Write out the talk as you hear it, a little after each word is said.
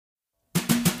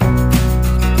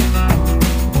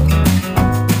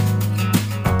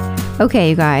Okay,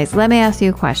 you guys, let me ask you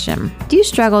a question. Do you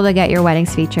struggle to get your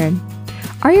weddings featured?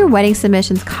 Are your wedding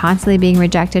submissions constantly being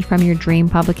rejected from your dream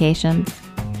publications?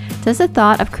 Does the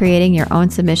thought of creating your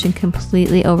own submission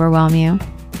completely overwhelm you?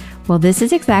 Well, this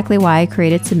is exactly why I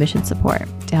created Submission Support,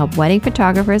 to help wedding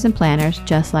photographers and planners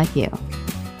just like you.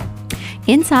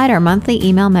 Inside our monthly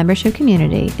email membership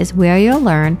community is where you'll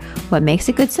learn what makes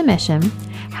a good submission,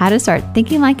 how to start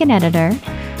thinking like an editor,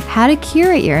 how to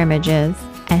curate your images,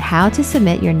 and how to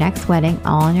submit your next wedding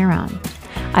all on your own.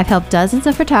 I've helped dozens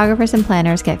of photographers and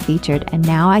planners get featured, and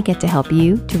now I get to help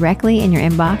you directly in your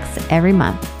inbox every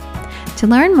month. To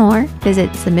learn more, visit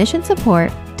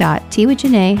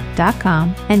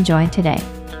submissionsupport.teawithjanae.com and join today.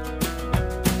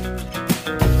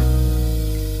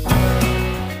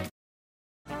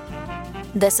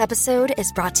 This episode is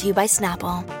brought to you by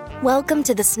Snapple. Welcome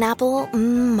to the Snapple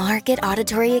Market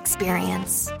Auditory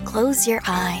Experience. Close your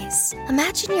eyes.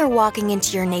 Imagine you're walking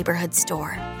into your neighborhood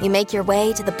store. You make your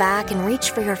way to the back and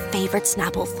reach for your favorite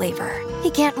Snapple flavor.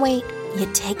 You can't wait.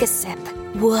 You take a sip.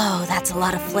 Whoa, that's a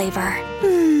lot of flavor.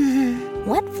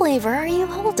 What flavor are you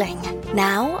holding?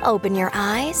 Now open your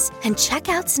eyes and check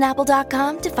out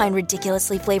Snapple.com to find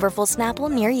ridiculously flavorful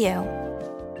Snapple near you.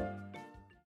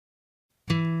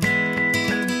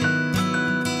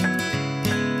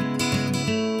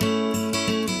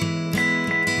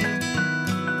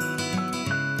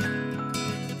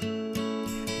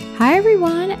 Hi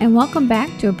everyone, and welcome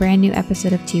back to a brand new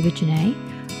episode of Tea with Janae.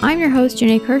 I'm your host,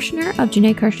 Janae Kirshner of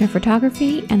Janae Kirshner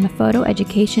Photography and the photo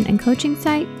education and coaching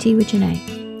site, Tea with Janae.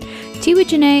 Tea with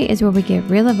Janae is where we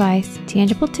give real advice,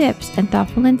 tangible tips, and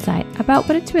thoughtful insight about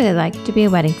what it's really like to be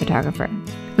a wedding photographer.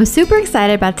 I'm super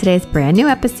excited about today's brand new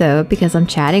episode because I'm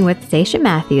chatting with Stacia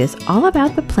Matthews all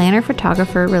about the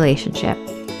planner-photographer relationship.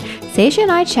 Stacia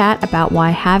and I chat about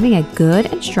why having a good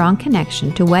and strong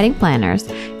connection to wedding planners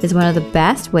is one of the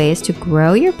best ways to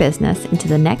grow your business into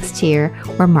the next tier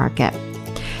or market.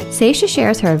 Stacia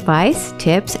shares her advice,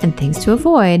 tips, and things to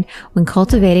avoid when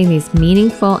cultivating these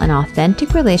meaningful and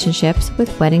authentic relationships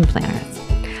with wedding planners.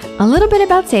 A little bit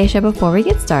about Stacia before we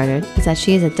get started is that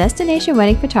she is a destination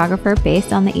wedding photographer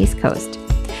based on the East Coast.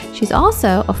 She's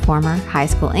also a former high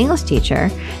school English teacher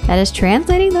that is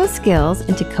translating those skills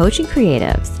into coaching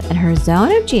creatives, and her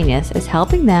zone of genius is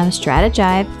helping them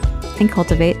strategize and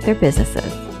cultivate their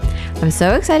businesses. I'm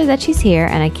so excited that she's here,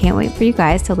 and I can't wait for you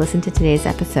guys to listen to today's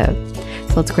episode.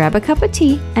 So let's grab a cup of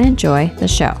tea and enjoy the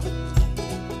show.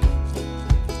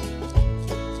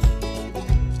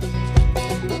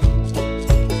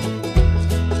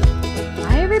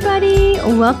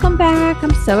 Welcome back.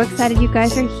 I'm so excited you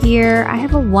guys are here. I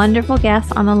have a wonderful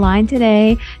guest on the line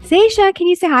today. Stacia, can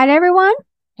you say hi to everyone?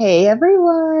 Hey,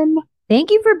 everyone. Thank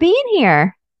you for being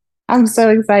here. I'm so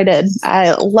excited.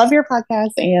 I love your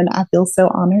podcast and I feel so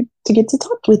honored to get to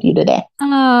talk with you today.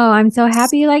 Oh, I'm so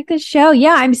happy you like the show.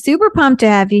 Yeah, I'm super pumped to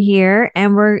have you here.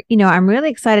 And I'm really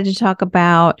excited to talk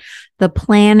about the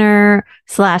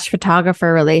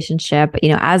planner/photographer relationship.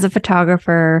 As a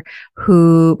photographer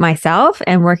who myself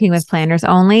and working with planners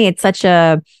only,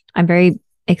 I'm very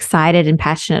excited and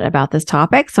passionate about this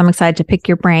topic. So I'm excited to pick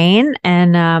your brain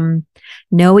and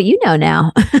know what you know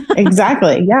now.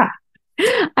 Exactly. Yeah.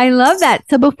 I love that.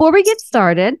 So before we get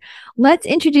started, let's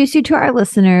introduce you to our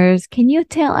listeners. Can you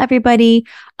tell everybody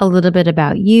a little bit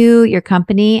about you, your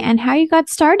company, and how you got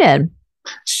started?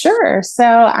 Sure. So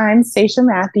I'm Stacia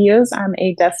Matthews. I'm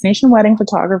a destination wedding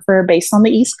photographer based on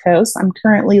the East Coast. I'm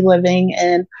currently living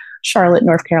in Charlotte,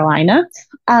 North Carolina.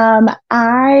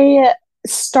 I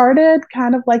started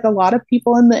kind of like a lot of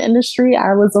people in the industry.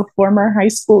 I was a former high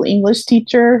school English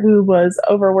teacher who was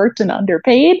overworked and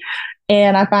underpaid.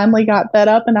 And I finally got fed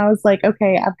up and I was like,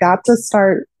 okay, I've got to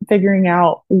start figuring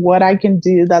out what I can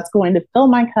do that's going to fill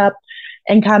my cup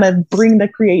and kind of bring the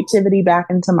creativity back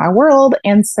into my world.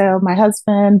 And so my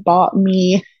husband bought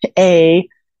me a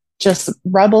just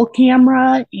Rebel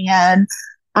camera, and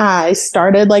I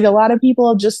started, like a lot of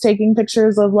people, just taking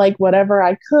pictures of like whatever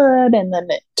I could. And then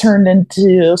it turned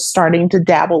into starting to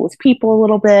dabble with people a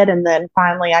little bit. And then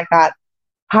finally I got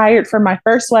hired for my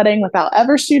first wedding without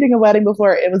ever shooting a wedding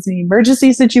before. It was an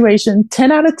emergency situation.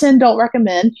 10 out of 10 don't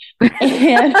recommend.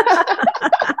 And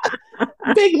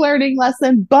big learning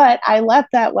lesson. But I left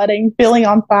that wedding feeling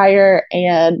on fire.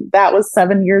 And that was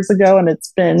 7 years ago. And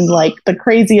it's been like the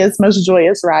craziest, most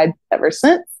joyous ride ever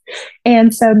since.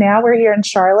 And so now we're here in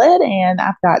Charlotte and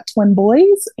I've got twin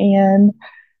boys, and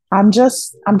I'm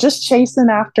just chasing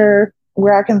after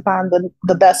where I can find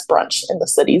the best brunch in the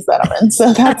cities that I'm in.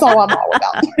 So that's all I'm all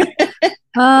about.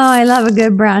 Oh, I love a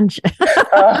good brunch.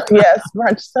 Yes,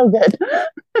 brunch, so good.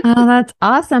 Oh, that's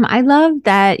awesome. I love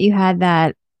that you had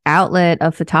that outlet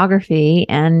of photography,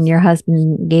 and your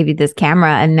husband gave you this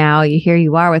camera, and now here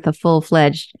you are with a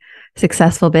full-fledged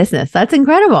successful business. That's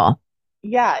incredible.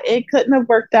 Yeah, it couldn't have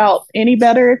worked out any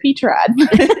better if he tried.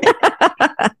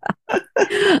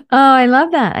 Oh, I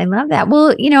love that. I love that.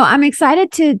 Well, I'm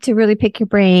excited to really pick your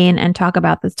brain and talk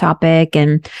about this topic.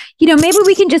 And, maybe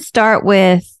we can just start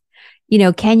with,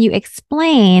 can you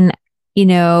explain,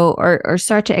 or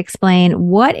start to explain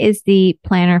what is the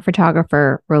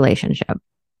planner-photographer relationship?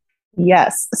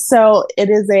 Yes. So it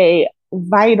is a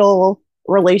vital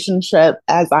relationship,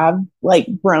 as I've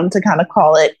grown to kind of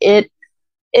call it. It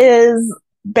is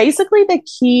basically the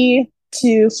key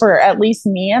for at least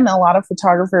me and a lot of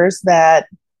photographers that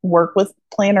work with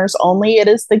planners only, it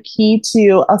is the key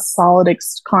to a solid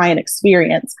client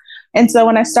experience. And so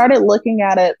when I started looking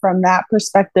at it from that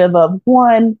perspective of,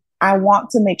 one, I want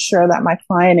to make sure that my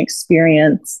client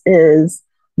experience is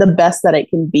the best that it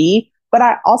can be, but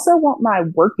I also want my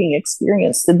working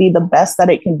experience to be the best that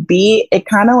it can be. It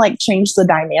kind of changed the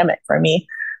dynamic for me.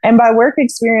 And by work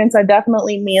experience, I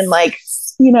definitely mean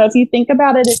if you think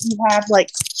about it, if you have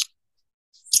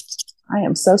I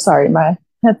am so sorry, my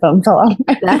headphone fell off.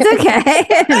 That's okay.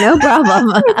 No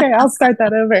problem. Okay, I'll start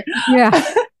that over. Yeah.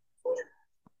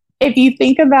 If you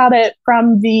think about it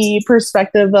from the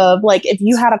perspective of if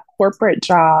you had a corporate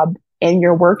job and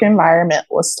your work environment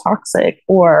was toxic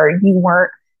or you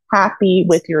weren't happy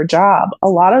with your job, a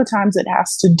lot of times it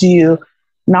has to do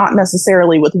not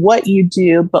necessarily with what you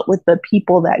do, but with the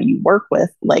people that you work with,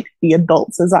 the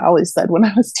adults. As I always said when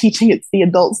I was teaching, it's the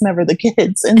adults, never the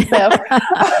kids. And so,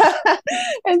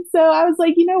 and so I was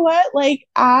like, you know what?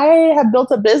 I have built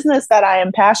a business that I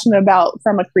am passionate about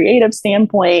from a creative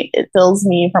standpoint. It fills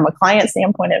me. From a client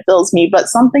standpoint, it fills me. But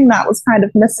something that was kind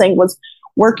of missing was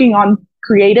working on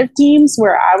creative teams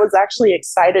where I was actually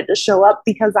excited to show up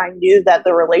because I knew that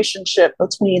the relationship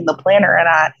between the planner and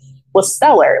I was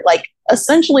stellar.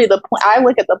 Essentially, I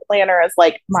look at the planner as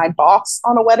my boss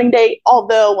on a wedding day,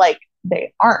 although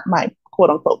they aren't my quote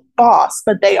unquote boss,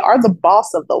 but they are the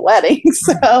boss of the wedding.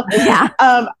 So yeah.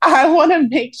 I want to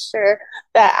make sure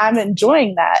that I'm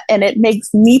enjoying that, and it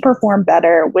makes me perform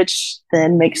better, which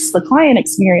then makes the client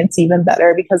experience even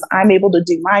better because I'm able to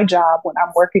do my job when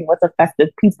I'm working with effective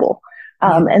people.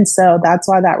 And so that's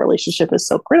why that relationship is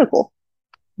so critical.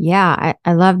 Yeah,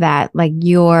 I love that.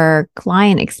 Your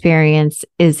client experience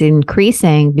is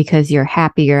increasing because you're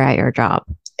happier at your job.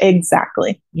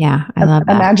 Exactly. Yeah, I love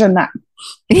that. Imagine that.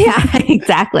 Yeah,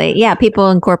 exactly. Yeah, people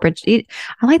in corporate. I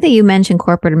like that you mentioned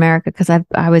corporate America because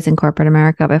I was in corporate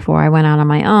America before I went out on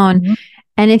my own. Mm-hmm.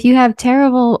 And if you have a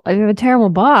terrible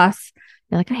boss,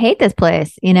 you're I hate this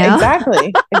place.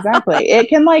 Exactly. It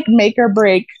can make or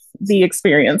break the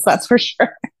experience. That's for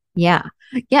sure. Yeah.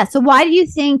 Yeah. So why do you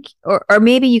think, or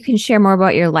maybe you can share more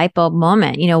about your light bulb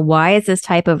moment? Why is this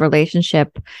type of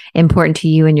relationship important to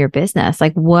you in your business?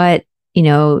 What,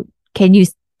 can you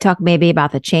talk maybe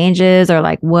about the changes or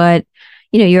what,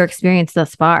 your experience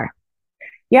thus far?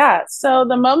 Yeah. So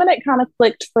the moment it kind of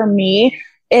clicked for me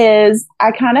is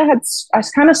I kind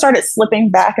of started slipping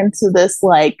back into this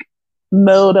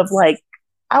mode of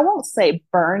I won't say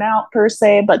burnout per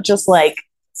se, but just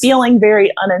feeling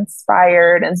very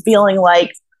uninspired and feeling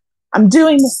I'm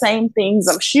doing the same things.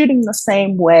 I'm shooting the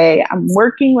same way. I'm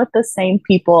working with the same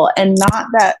people, and not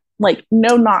that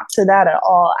no knock to that at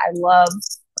all.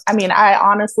 I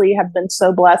honestly have been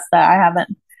so blessed that I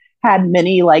haven't had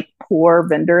many poor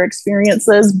vendor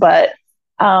experiences, but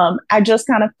I just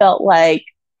kind of felt I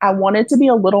wanted to be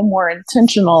a little more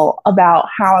intentional about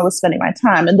how I was spending my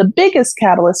time. And the biggest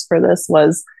catalyst for this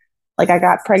was I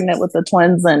got pregnant with the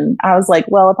twins, and I was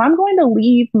well, if I'm going to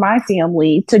leave my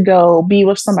family to go be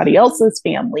with somebody else's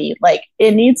family,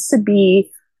 it needs to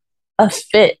be a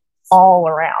fit all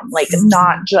around,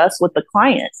 not just with the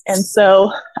client. And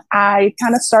so I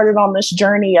kind of started on this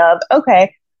journey of,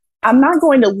 okay, I'm not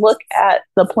going to look at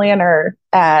the planner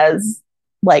as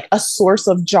a source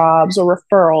of jobs or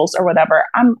referrals or whatever.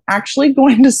 I'm actually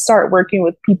going to start working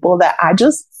with people that I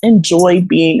just enjoy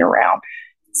being around,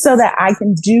 so that I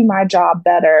can do my job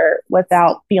better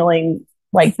without feeling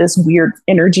this weird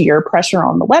energy or pressure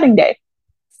on the wedding day.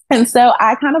 And so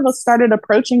I kind of started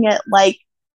approaching it like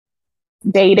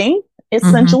dating,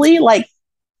 essentially. Mm-hmm.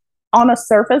 On a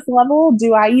surface level,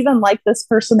 do I even like this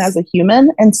person as a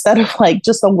human instead of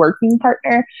just a working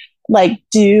partner?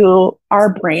 Do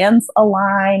our brands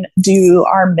align? Do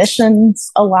our missions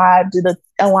align? Do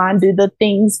the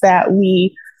things that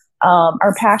we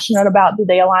are passionate about, do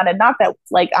they align? And not that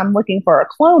I'm looking for a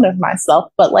clone of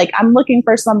myself, but I'm looking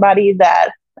for somebody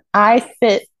that I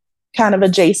fit kind of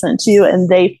adjacent to, and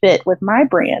they fit with my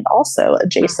brand also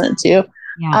adjacent to.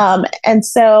 Yeah. And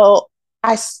so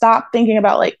I stopped thinking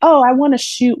about like, oh, I want to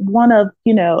shoot one of,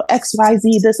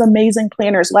 XYZ, this amazing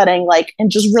planner's wedding, like, and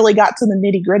just really got to the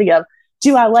nitty gritty of,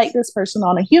 do I like this person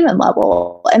on a human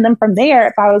level? And then from there,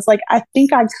 if I was like, I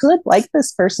think I could like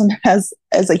this person as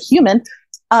a human,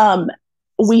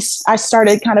 I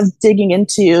started kind of digging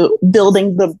into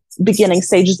building the beginning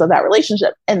stages of that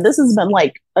relationship. And this has been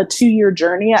like a 2-year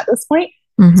journey at this point.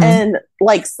 Mm-hmm. And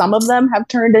like some of them have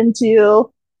turned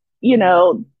into,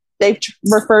 they've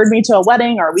referred me to a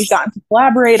wedding, or we've gotten to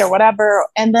collaborate or whatever.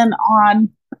 And then on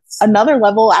another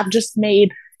level, I've just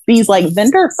made these like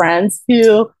vendor friends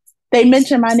who they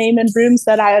mention my name in rooms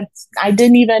that I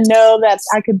didn't even know that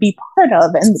I could be part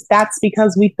of. And that's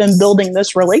because we've been building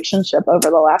this relationship over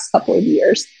the last couple of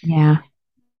years. Yeah.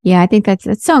 Yeah. I think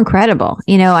that's so incredible,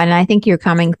 and I think you're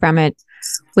coming from it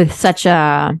with such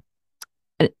a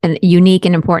unique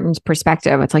and important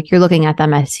perspective. It's like you're looking at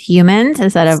them as humans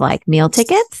instead of like meal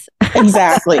tickets.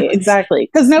 Exactly.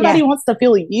 Because nobody wants to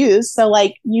feel used. So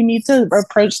like you need to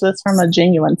approach this from a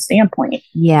genuine standpoint.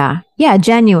 Yeah. Yeah.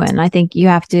 Genuine. I think you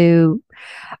have to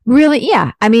really,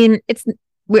 I mean,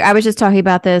 I was just talking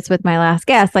about this with my last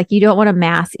guest. Like you don't want to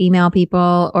mass email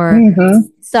people or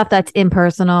stuff that's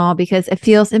impersonal because it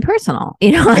feels impersonal,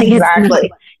 like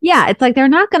exactly. It's like they're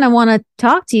not going to want to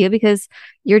talk to you because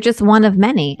you're just one of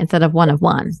many instead of one of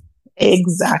one.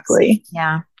 Exactly.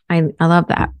 Yeah. I love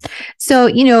that.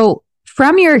 So,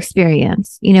 from your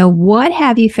experience, what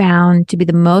have you found to be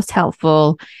the most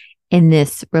helpful in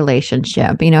this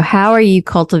relationship? How are you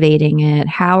cultivating it?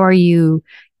 How are you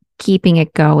keeping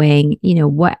it going?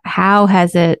 How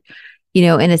has it,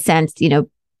 in a sense,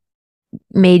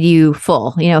 made you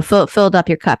full, filled up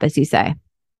your cup, as you say?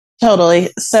 Totally.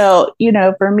 So,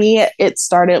 for me, it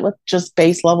started with just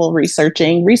base level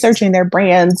researching their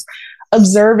brands,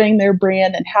 observing their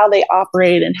brand and how they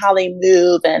operate and how they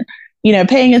move, and,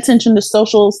 paying attention to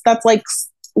socials. That's like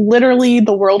literally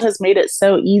the world has made it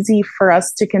so easy for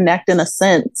us to connect in a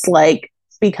sense, like,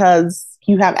 because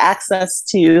you have access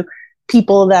to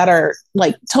people that are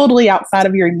like totally outside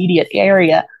of your immediate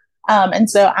area. And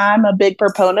so I'm a big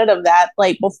proponent of that.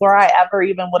 Like before I ever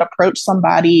even would approach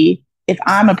somebody, if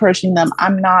I'm approaching them,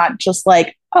 I'm not just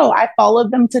like, oh, I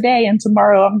followed them today and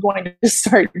tomorrow I'm going to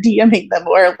start DMing them,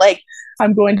 or like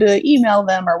I'm going to email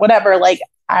them or whatever. Like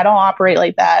I don't operate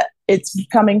like that. It's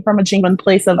coming from a genuine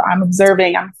place of I'm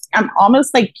observing. I'm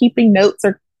almost like keeping notes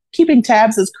or keeping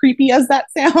tabs, as creepy as that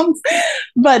sounds.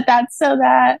 But that's so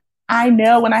that I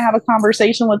know when I have a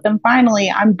conversation with them, finally,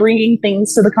 I'm bringing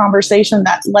things to the conversation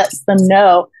that lets them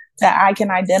know that I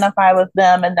can identify with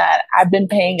them and that I've been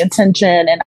paying attention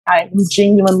and I'm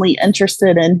genuinely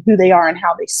interested in who they are and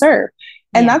how they serve.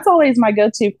 And that's always my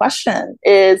go-to question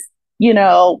is,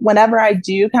 whenever I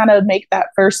do kind of make that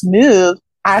first move,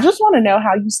 I just want to know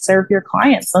how you serve your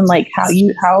clients and like how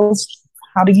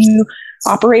do you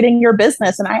operate in your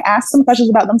business? And I ask them questions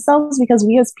about themselves because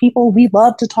we as people, we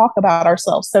love to talk about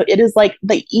ourselves. So it is like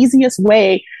the easiest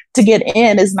way to get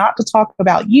in is not to talk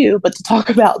about you, but to talk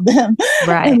about them,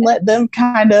 right? And let them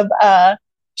kind of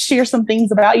share some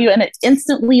things about you. And it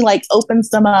instantly like opens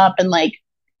them up and like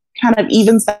kind of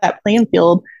evens that playing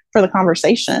field for the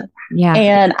conversation. Yeah.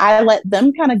 And I let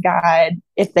them kind of guide.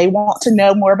 If they want to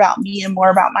know more about me and more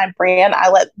about my brand, I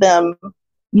let them,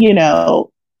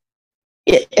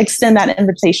 extend that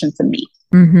invitation to me.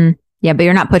 Mm-hmm. Yeah, but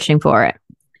you're not pushing for it.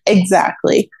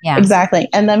 Exactly. Yeah. Exactly.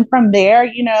 And then from there,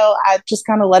 I just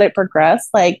kind of let it progress.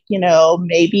 Like,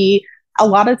 maybe a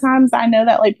lot of times I know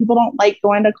that like people don't like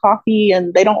going to coffee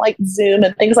and they don't like Zoom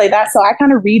and things like that. So I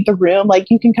kind of read the room. Like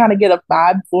you can kind of get a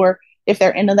vibe for if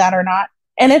they're into that or not.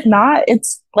 And if not,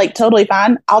 it's like totally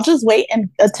fine. I'll just wait and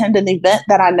attend an event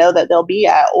that I know that they'll be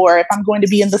at. Or if I'm going to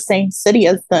be in the same city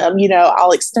as them,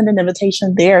 I'll extend an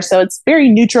invitation there. So it's very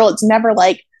neutral. It's never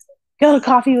like, go to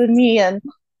coffee with me. And,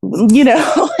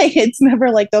 like it's never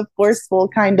like a forceful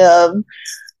kind of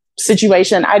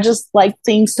situation. I just like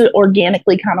things to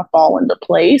organically kind of fall into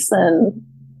place and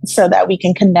so that we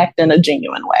can connect in a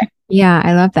genuine way. Yeah,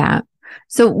 I love that.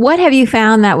 So what have you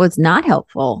found that was not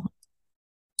helpful?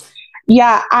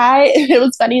 Yeah, it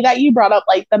was funny that you brought up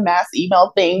like the mass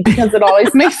email thing because it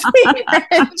always makes me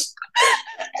cringe.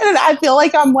 And I feel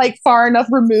like I'm like far enough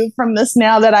removed from this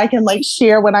now that I can like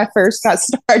share when I first got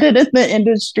started in the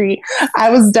industry. I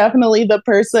was definitely the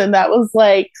person that was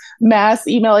like mass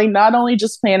emailing not only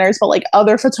just planners, but like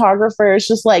other photographers,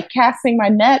 just like casting my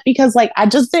net because like I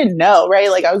just didn't know,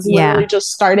 right? Like I was literally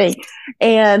just starting.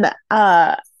 And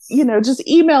just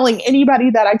emailing anybody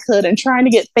that I could and trying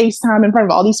to get FaceTime in front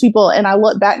of all these people. And I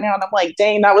look back now and I'm like,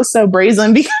 dang, that was so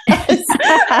brazen because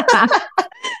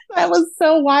that was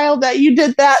so wild that you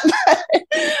did that.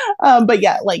 But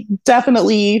yeah, like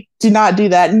definitely do not do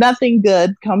that. Nothing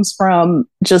good comes from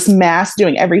just mass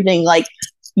doing everything. Like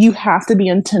you have to be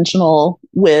intentional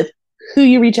with who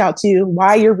you reach out to,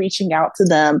 why you're reaching out to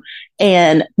them,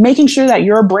 and making sure that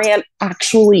your brand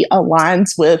actually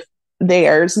aligns with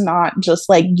theirs, not just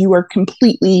like you are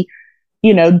completely,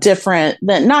 different.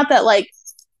 Than, not that like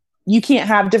you can't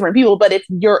have different people, but if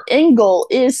your end goal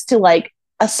is to like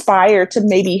aspire to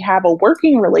maybe have a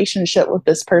working relationship with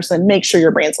this person, make sure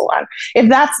your brand's aligned. If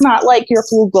that's not like your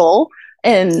full goal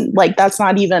and like that's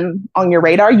not even on your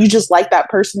radar, you just like that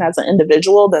person as an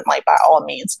individual, then like by all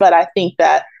means. But I think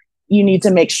that you need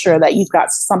to make sure that you've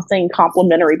got something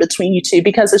complementary between you two,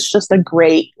 because it's just a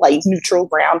great like neutral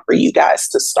ground for you guys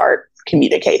to start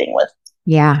communicating with.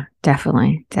 Yeah,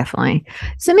 definitely. Definitely.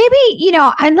 So maybe,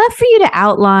 I'd love for you to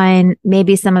outline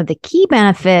maybe some of the key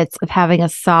benefits of having a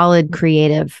solid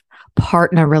creative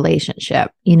partner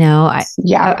relationship.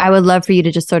 I would love for you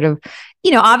to just sort of,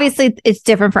 obviously it's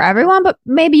different for everyone, but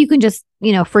maybe you can just,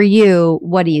 for you,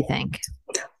 what do you think?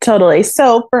 Totally.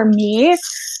 So for me,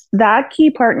 that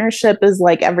key partnership is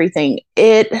like everything.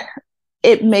 It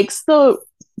makes the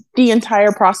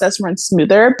entire process run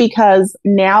smoother, because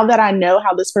now that I know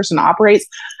how this person operates,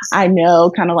 I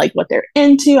know kind of like what they're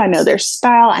into, I know their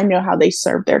style, I know how they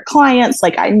serve their clients.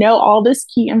 Like I know all this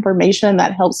key information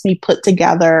that helps me put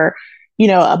together,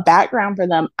 a background for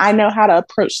them. I know how to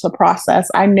approach the process.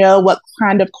 I know what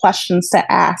kind of questions to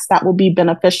ask that will be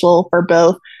beneficial for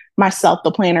both myself,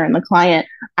 the planner, and the client.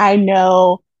 I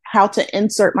know how to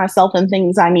insert myself in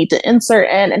things I need to insert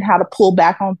in, and how to pull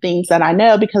back on things that I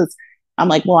know, because I'm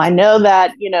like, well, I know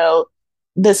that,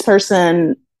 this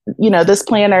person, this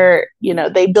planner,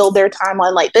 they build their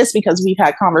timeline like this because we've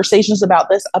had conversations about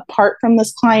this apart from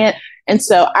this client. And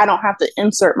so I don't have to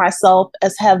insert myself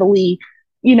as heavily,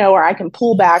 or I can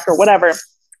pull back or whatever.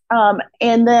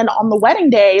 And then on the wedding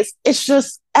days, it's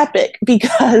just epic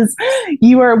because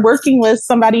you are working with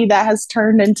somebody that has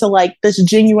turned into like this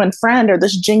genuine friend or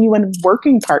this genuine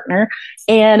working partner.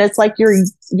 And it's like your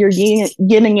yin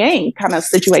and yang kind of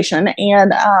situation.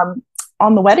 And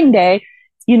on the wedding day,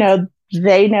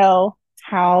 they know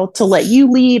how to let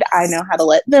you lead. I know how to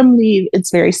let them lead.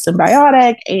 It's very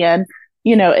symbiotic. And,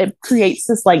 it creates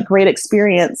this like great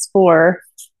experience for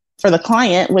the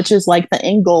client, which is like the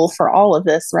end goal for all of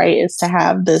this, right? Is to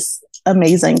have this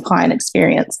amazing client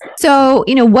experience. So,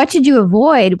 what should you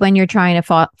avoid when you're trying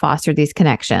to foster these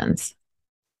connections?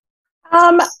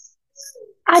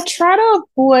 I try to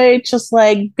avoid just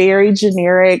like very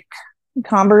generic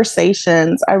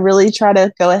conversations. I really try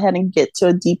to go ahead and get to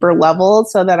a deeper level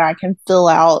so that I can fill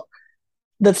out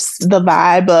the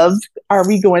vibe of, are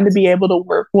we going to be able to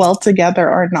work well together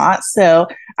or not? So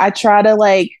I try to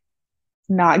like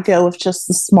not go with just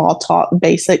the small talk,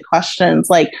 basic questions,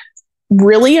 like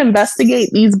really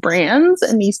investigate these brands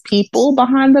and these people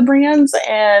behind the brands,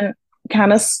 and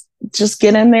kind of just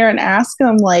get in there and ask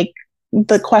them like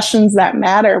the questions that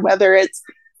matter, whether it's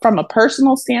from a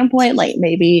personal standpoint, like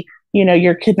maybe,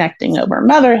 you're connecting over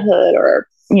motherhood, or,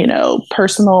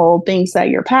 personal things that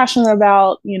you're passionate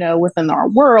about, within our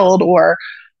world, or,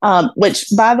 which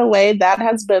by the way, that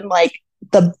has been like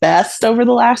the best over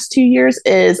the last 2 years,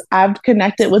 is I've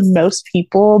connected with most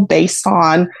people based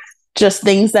on just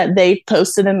things that they've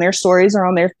posted in their stories or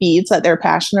on their feeds that they're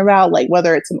passionate about, like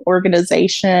whether it's an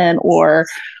organization or,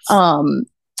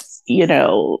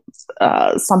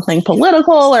 something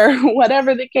political or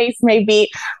whatever the case may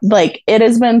be. Like it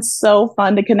has been so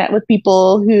fun to connect with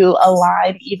people who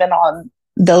align even on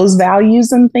those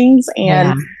values and things.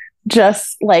 And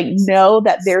just like know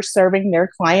that they're serving their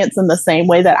clients in the same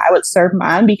way that I would serve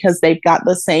mine, because they've got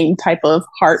the same type of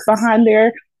heart behind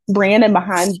their brand and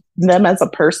behind them as a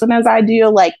person as I do.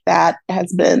 Like that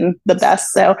has been the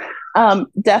best. So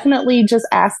definitely just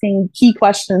asking key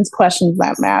questions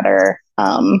that matter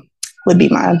would be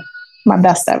my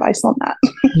best advice on that.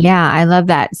 Yeah, I love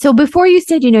that. So before you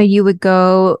said, you would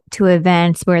go to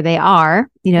events where they are,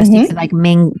 so you could like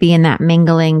be in that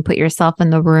mingling, put yourself in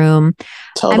the room.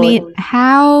 Totally. I mean,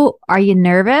 how are you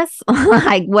nervous?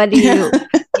 Like, what do you,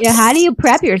 how do you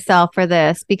prep yourself for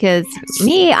this? Because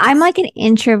me, I'm like an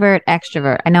introvert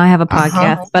extrovert. I know I have a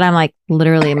podcast, but I'm like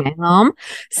literally in my home.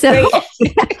 So,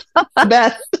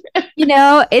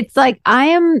 it's like I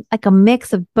am like a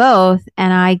mix of both,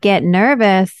 and I get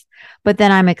nervous, but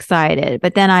then I'm excited.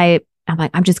 But then I'm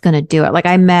like, I'm just going to do it. Like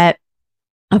I met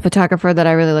a photographer that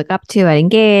I really look up to at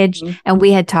Engage, and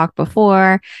we had talked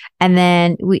before, and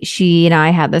then she and I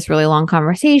had this really long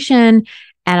conversation,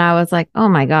 and I was like, oh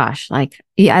my gosh, like,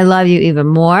 I love you even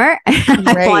more.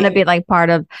 I want to be like part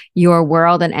of your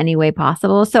world in any way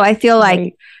possible. So I feel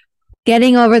like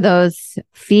getting over those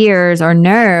fears or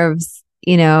nerves,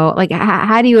 you know, like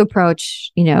how do you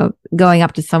approach, you know, going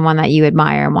up to someone that you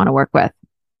admire and want to work with?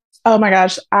 Oh my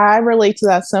gosh, I relate to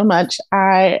that so much.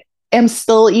 I am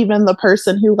still even the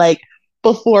person who, like,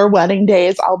 before wedding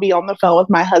days, I'll be on the phone with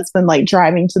my husband, like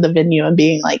driving to the venue and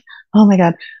being like, oh my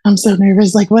God, I'm so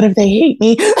nervous. Like, what if they hate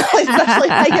me? Especially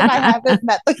like if I haven't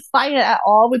met the client at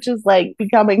all, which is like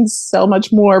becoming so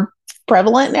much more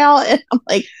prevalent now. And I'm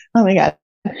like, oh my God,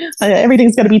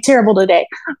 everything's going to be terrible today.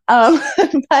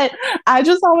 But I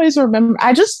just always remember,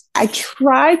 I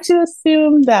try to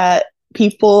assume that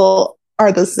people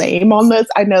are the same on this.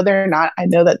 I know they're not. I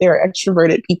know that they're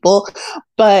extroverted people,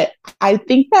 but I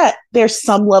think that there's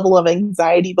some level of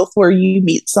anxiety before you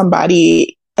meet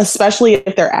somebody, especially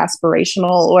if they're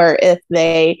aspirational or if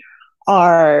they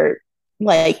are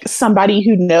like somebody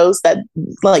who knows that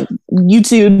like you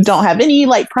two don't have any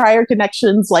like prior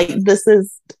connections. Like this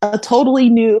is a totally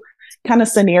new kind of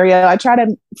scenario. I try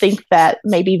to think that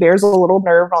maybe there's a little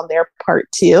nerve on their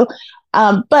part too.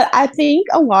 But I think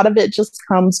a lot of it just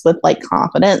comes with like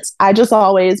confidence. I just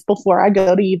always, before I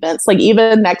go to events, like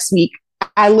even next week,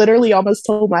 I literally almost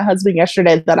told my husband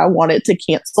yesterday that I wanted to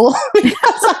cancel because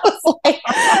I was like,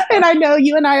 and I know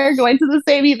you and I are going to the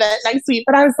same event next week,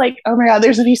 but I was like, oh my God,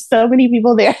 there's going to be so many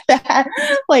people there that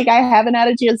like I haven't had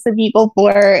a chance to meet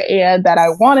before and that I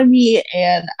want to meet.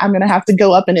 And I'm going to have to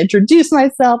go up and introduce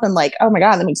myself. And like, oh my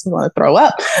God, that makes me want to throw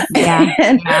up.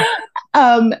 Yeah.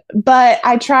 But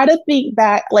I try to think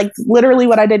back, like literally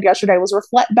what I did yesterday was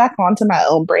reflect back onto my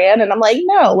own brand. And I'm like,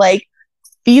 no, like,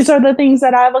 these are the things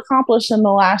that I've accomplished in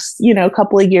the last, you know,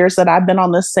 couple of years that I've been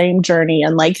on the same journey.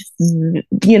 And like,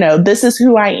 you know, this is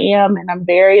who I am. And I'm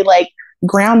very like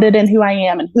grounded in who I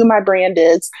am and who my brand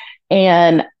is.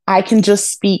 And I can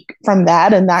just speak from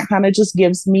that. And that kind of just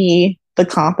gives me the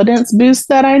confidence boost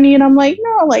that I need. I'm like,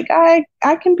 no, like I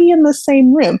can be in the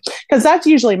same room. Cause that's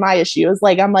usually my issue is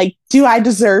like, I'm like, do I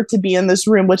deserve to be in this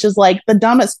room? Which is like the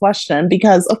dumbest question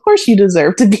because of course you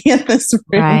deserve to be in this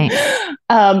room.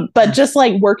 Right. But just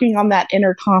like working on that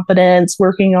inner confidence,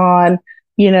 working on,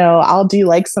 you know, I'll do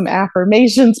like some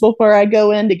affirmations before I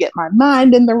go in to get my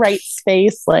mind in the right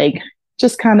space, like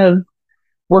just kind of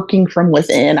working from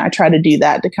within. I try to do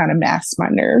that to kind of mask my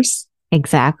nerves.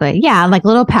 Exactly. Yeah. Like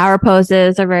little power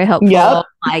poses are very helpful. Yep.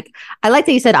 Like, I like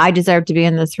that you said, I deserve to be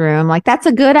in this room. Like, that's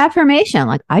a good affirmation.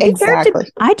 Like, I deserve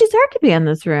to be in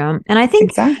this room. And I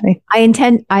think I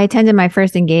attended my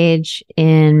first Engage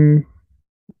in,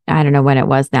 I don't know when it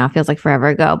was now. It feels like forever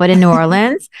ago, but in New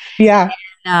Orleans. Yeah.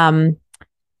 And,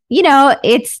 you know,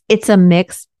 it's a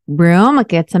mixed room.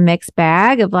 Like it's a mixed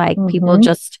bag of like people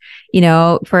just, you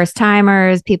know, first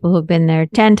timers, people who've been there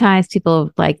 10 times, people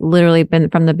who've like literally been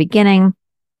from the beginning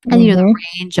and, you know, the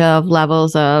range of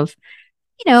levels of,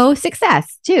 you know,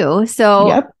 success too. So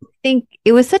I think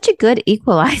it was such a good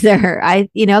equalizer.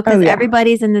 Because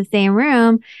everybody's in the same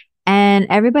room and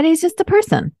everybody's just a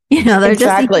person, you know, they're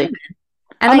just human.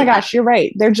 And my gosh, you're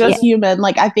right. They're just human.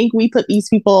 Like, I think we put these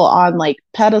people on like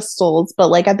pedestals, but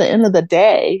like at the end of the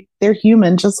day, they're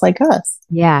human just like us.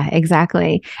 Yeah,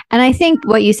 exactly. And I think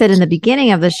what you said in the beginning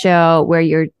of the show, where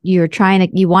you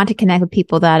want to connect with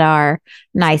people that are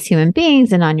nice human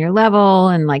beings and on your level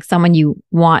and like someone you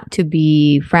want to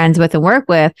be friends with and work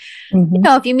with. You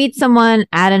know, if you meet someone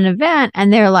at an event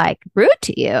and they're like rude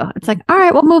to you, it's like, all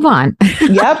right, we'll move on.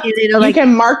 Yep. You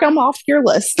can mark them off your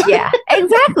list. Yeah,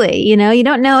 exactly. You know, you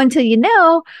don't know until you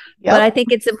know, but I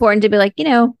think it's important to be like, you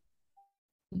know,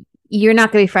 you're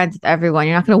not going to be friends with everyone.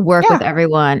 You're not going to work with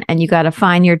everyone. And you got to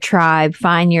find your tribe,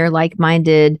 find your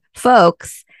like-minded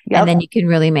folks, and then you can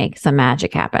really make some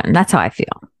magic happen. That's how I feel.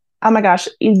 Oh my gosh,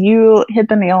 you hit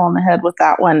the nail on the head with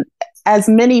that one. As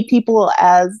many people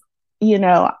as, you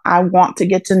know, I want to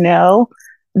get to know,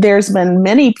 there's been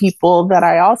many people that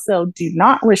I also do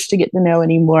not wish to get to know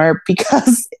anymore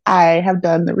because I have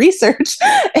done the research.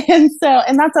 And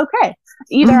that's okay.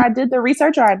 Either I did the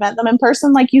research or I met them in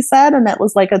person, like you said, and it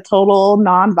was like a total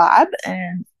non-vibe,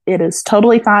 and it is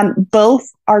totally fine. Both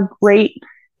are great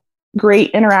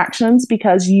interactions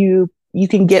because you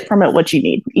can get from it what you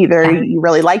need. Either you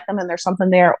really like them and there's something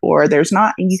there, or there's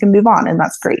not, and you can move on, and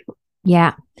that's great.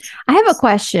 Yeah. I have a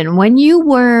question. When you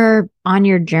were on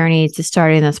your journey to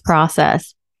starting this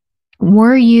process,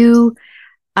 were you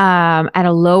at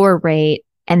a lower rate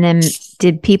and then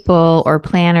did people or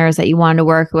planners that you wanted to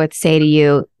work with say to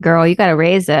you, girl, you got to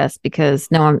raise this because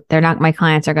they're not, my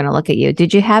clients are going to look at you.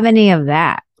 Did you have any of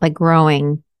that, like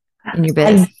growing in your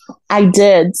business? I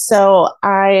did. So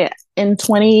this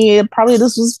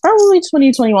was probably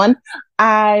 2021,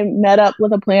 I met up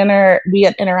with a planner. We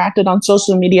had interacted on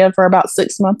social media for about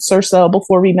 6 months or so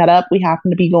before we met up. We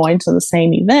happened to be going to the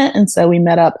same event. And so we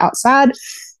met up outside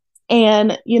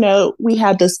and, we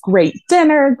had this great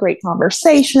dinner, great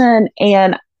conversation.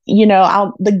 And,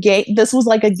 this was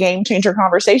like a game changer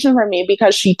conversation for me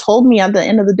because she told me at the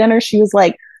end of the dinner, she was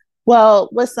like, well,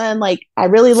 listen, like, I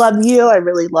really love you. I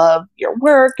really love your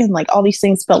work and like all these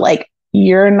things, but like,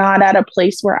 you're not at a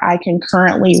place where I can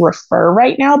currently refer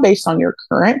right now based on your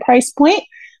current price point.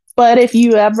 But if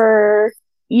you ever,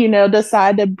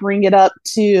 decide to bring it up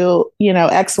to,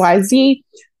 XYZ,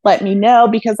 let me know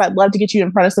because I'd love to get you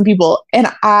in front of some people. And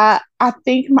I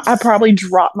think I probably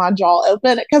dropped my jaw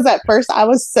open because at first I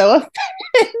was so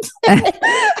offended.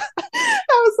 I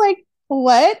was like,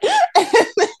 what?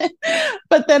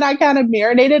 But then I kind of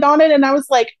marinated on it and I was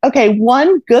like, okay,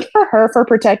 one, good for her for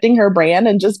protecting her brand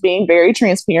and just being very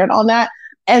transparent on that.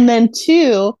 And then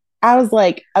two, I was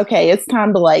like, okay, it's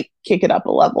time to like kick it up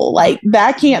a level. Like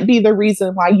that can't be the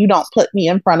reason why you don't put me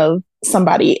in front of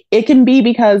somebody. It can be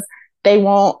because they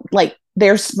won't like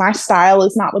my style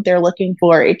is not what they're looking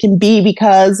for. It can be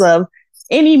because of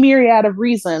any myriad of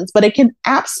reasons, but it can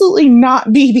absolutely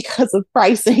not be because of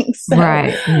pricing. So,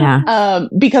 right. Yeah.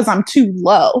 Because I'm too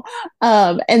low.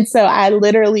 And so I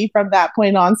literally from that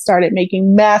point on started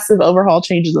making massive overhaul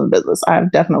changes in the business.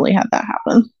 I've definitely had that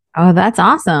happen. Oh, that's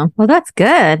awesome. Well, that's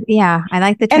good. Yeah. I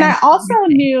like the And I also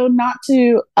knew not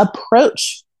to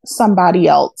approach somebody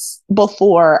else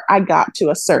before I got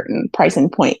to a certain pricing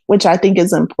point, which I think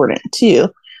is important too.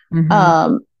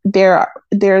 Mm-hmm.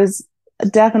 There's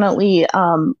definitely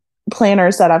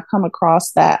planners that I've come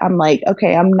across that I'm like,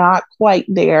 okay, I'm not quite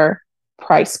their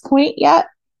price point yet.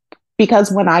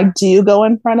 Because when I do go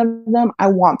in front of them, I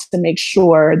want to make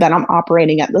sure that I'm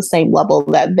operating at the same level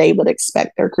that they would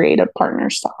expect their creative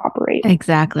partners to operate.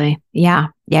 Exactly. Yeah.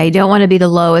 Yeah. You don't want to be the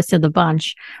lowest of the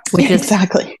bunch, which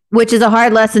is a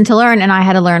hard lesson to learn. And I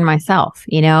had to learn myself,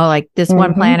 like this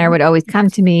one planner would always come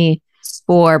to me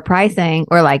for pricing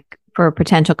or like for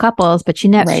potential couples, but she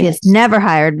has never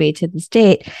hired me to this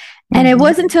date. And it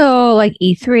wasn't until like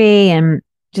E3 and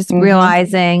just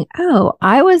realizing,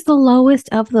 I was the lowest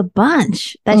of the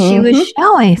bunch that she was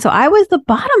showing. So I was the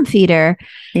bottom feeder.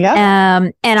 Yeah.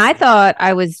 And I thought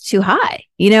I was too high.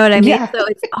 You know what I mean? Yeah. So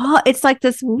it's like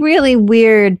this really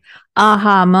weird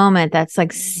aha moment that's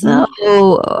like so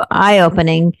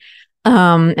eye-opening.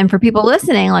 And for people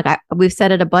listening, like we've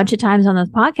said it a bunch of times on this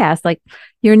podcast, like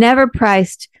you're never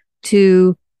priced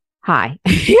too high.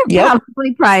 You're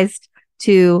probably priced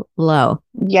too low.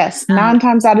 Yes. 9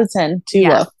 times out of 10, too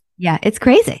low. Yeah. It's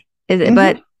crazy,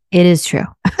 but it is true.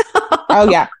 Oh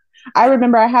yeah. I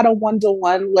remember I had a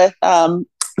 1-to-1 with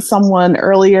someone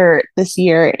earlier this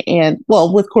year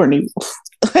with Courtney.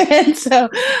 And so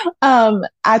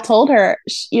I told her,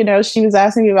 she was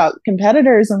asking me about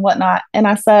competitors and whatnot. And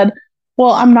I said,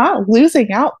 well, I'm not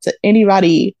losing out to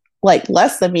anybody like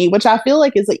less than me, which I feel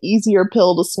like is an easier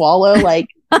pill to swallow. Like,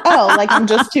 like I'm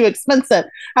just too expensive.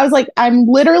 I was like, I'm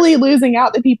literally losing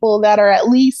out to people that are at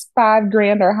least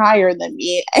 $5,000 or higher than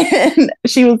me. And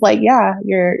she was like, yeah,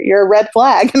 you're a red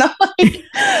flag. And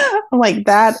I'm like,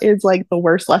 that is like the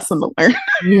worst lesson to learn.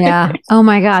 Yeah. Oh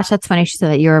my gosh. That's funny. She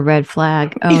said that you're a red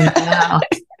flag. Oh no.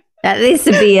 That needs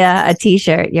to be a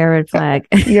t-shirt. You're a red flag.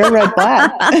 You're a red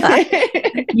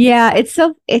flag. Yeah. It's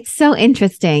so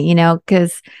interesting,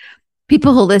 because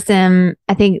people who listen,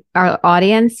 I think our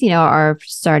audience, are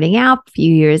starting out a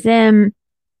few years in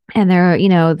and they're,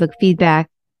 the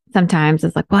feedback sometimes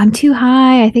is like, well, I'm too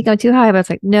high. I think I'm too high. But it's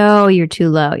like, no, you're too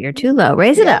low. You're too low.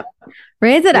 Raise it up.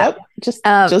 Raise it up. Just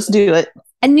do it.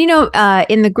 And,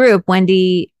 in the group,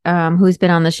 Wendy, who's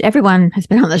been on the show, everyone has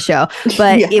been on the show,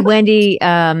 but Wendy,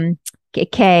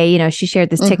 Kay, she shared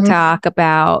this TikTok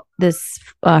about this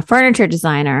furniture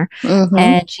designer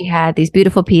and she had these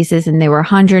beautiful pieces and they were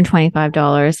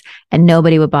 $125 and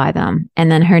nobody would buy them.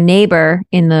 And then her neighbor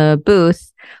in the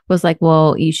booth was like,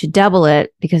 well, you should double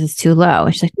it because it's too low.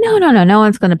 And she's like, no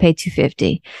one's going to pay $250.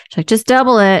 She's like, just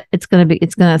double it. It's going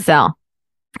to sell.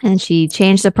 And she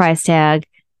changed the price tag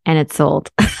and it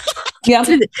sold. Yeah.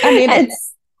 I mean,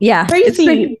 it's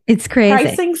crazy. It's crazy.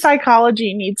 Pricing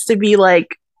psychology needs to be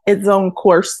like its own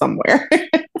course somewhere.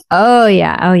 Oh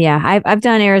yeah. I've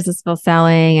done irresistible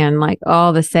selling and like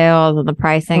all the sales and the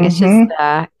pricing. It's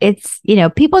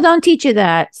just, people don't teach you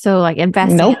that. So like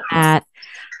investing in that.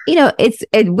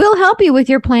 it will help you with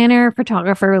your planner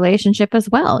photographer relationship as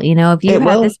well. If you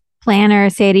have this planner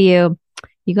say to you,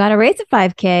 you got to raise a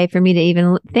 5K for me to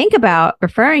even think about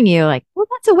referring you, like, well,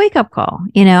 that's a wake up call,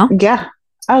 Yeah.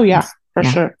 Oh yeah, for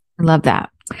sure. I love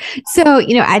that. So,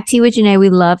 at Tea with Janae, we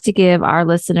love to give our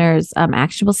listeners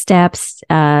actionable steps,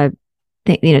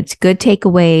 it's good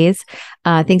takeaways,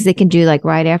 things they can do like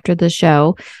right after the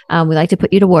show. We like to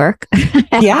put you to work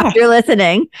after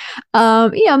listening.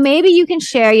 Maybe you can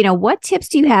share, what tips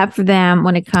do you have for them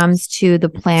when it comes to the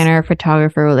planner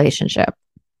photographer relationship?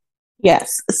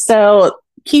 Yes. So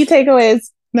key takeaways.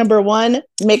 Number one,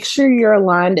 make sure you're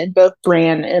aligned in both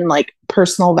brand and like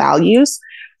personal values.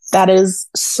 That is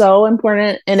so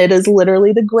important. And it is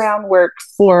literally the groundwork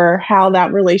for how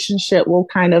that relationship will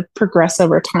kind of progress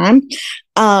over time.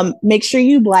 Make sure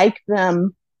you like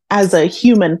them as a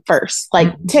human first.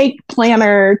 Like take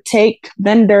planner, take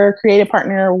vendor, creative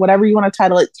partner, whatever you want to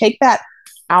title it, take that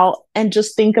out and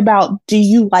just think about, do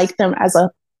you like them as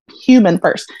a human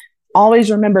first?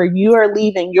 Always remember, you are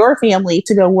leaving your family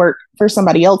to go work for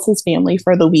somebody else's family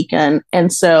for the weekend.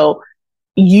 And so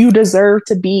you deserve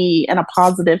to be in a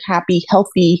positive, happy,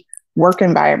 healthy work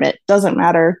environment. Doesn't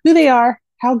matter who they are,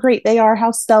 how great they are,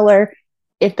 how stellar.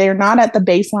 If they're not at the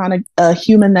baseline a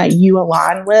human that you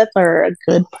align with or a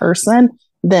good person,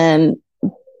 then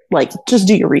like just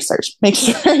do your research. Make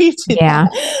sure you do that.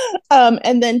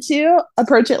 And then two,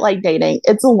 approach it like dating.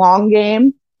 It's a long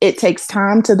game. It takes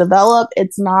time to develop.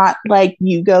 It's not like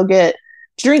you go get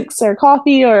drinks or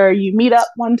coffee or you meet up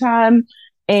one time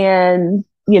and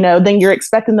then you're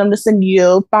expecting them to send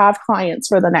you 5 clients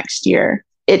for the next year.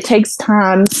 It takes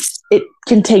time. It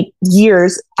can take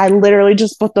years. I literally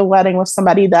just booked a wedding with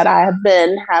somebody that I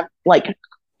have like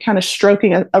kind of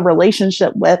stroking a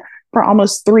relationship with for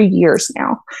almost 3 years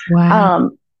now. Wow.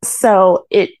 So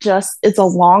it's a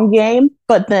long game,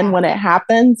 but then when it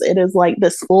happens, it is like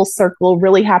this full circle,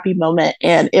 really happy moment.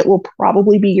 And it will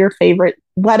probably be your favorite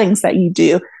weddings that you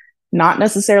do. Not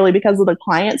necessarily because of the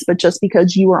clients, but just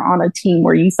because you were on a team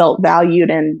where you felt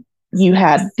valued and you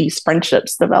had these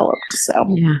friendships developed. So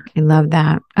yeah, I love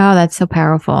that. Oh, that's so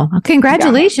powerful. Well,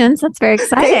 congratulations. Yeah. That's very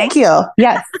exciting. Thank you.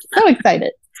 Yes. So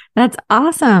excited. That's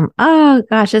awesome. Oh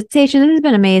gosh, Stacia, this has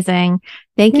been amazing.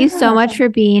 Thank you so much for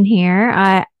being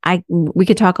here. We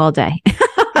could talk all day.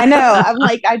 I know. I'm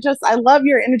like, I love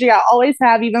your energy. I always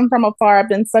have, even from afar. I've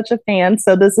been such a fan.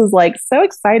 So this is like so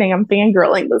exciting. I'm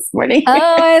fangirling this morning.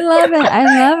 Oh, I love it.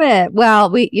 I love it.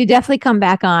 Well, you definitely come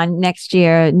back on next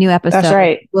year, new episode. That's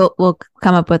right. We'll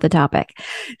come up with a topic.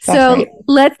 So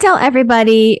let's tell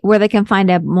everybody where they can find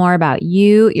out more about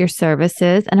you, your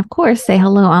services, and of course, say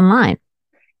hello online.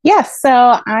 Yes.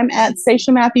 So I'm at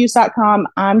StaciaMatthews.com.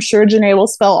 I'm sure Janae will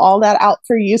spell all that out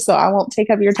for you, so I won't take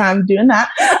up your time doing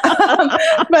that.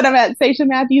 But I'm at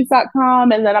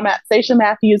StaciaMatthews.com, and then I'm at Stacia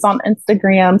Matthews on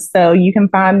Instagram. So you can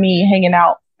find me hanging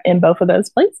out in both of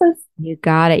those places. You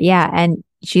got it. Yeah. And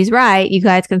she's right. You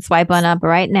guys can swipe on up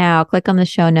right now. Click on the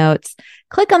show notes.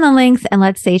 Click on the links and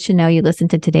let Stacia know you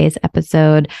listened to today's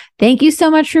episode. Thank you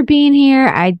so much for being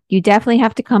here. You definitely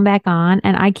have to come back on,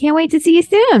 and I can't wait to see you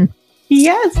soon.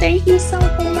 Yes, thank you so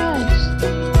much.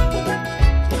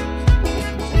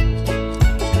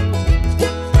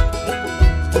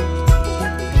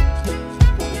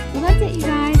 Well, that's it, you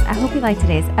guys. I hope you liked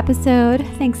today's episode.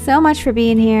 Thanks so much for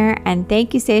being here. And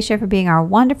thank you, Stacia, for being our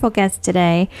wonderful guest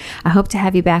today. I hope to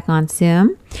have you back on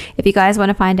soon. If you guys want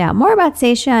to find out more about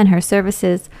Stacia and her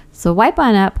services, swipe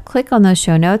on up, click on those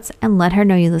show notes, and let her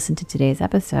know you listened to today's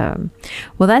episode.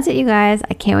 Well, that's it, you guys.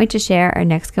 I can't wait to share our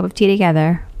next cup of tea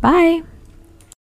together. Bye.